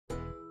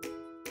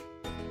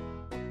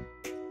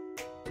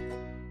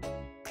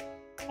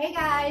Hey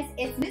guys,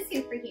 it's Miss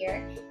Hooper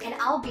here, and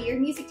I'll be your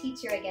music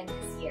teacher again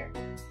this year.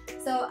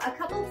 So a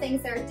couple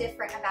things that are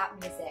different about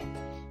music.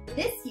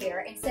 This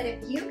year, instead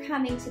of you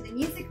coming to the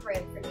music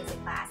room for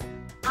music class,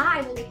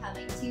 I will be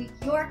coming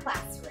to your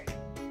classroom.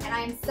 And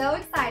I am so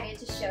excited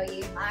to show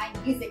you my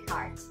music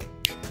cart.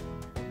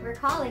 We're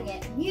calling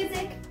it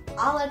Music a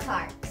la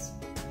carte.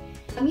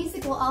 The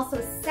music will also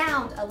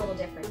sound a little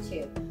different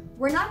too.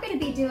 We're not going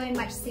to be doing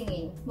much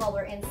singing while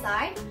we're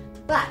inside,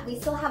 but we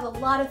still have a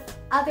lot of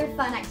other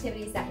fun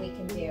activities that we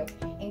can do,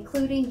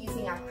 including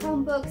using our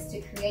Chromebooks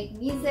to create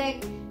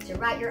music, to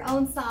write your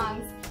own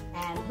songs,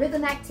 and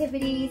rhythm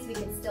activities. We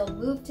can still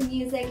move to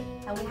music,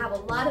 and we have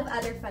a lot of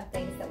other fun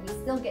things that we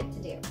still get to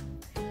do.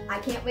 I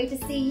can't wait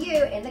to see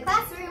you in the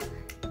classroom.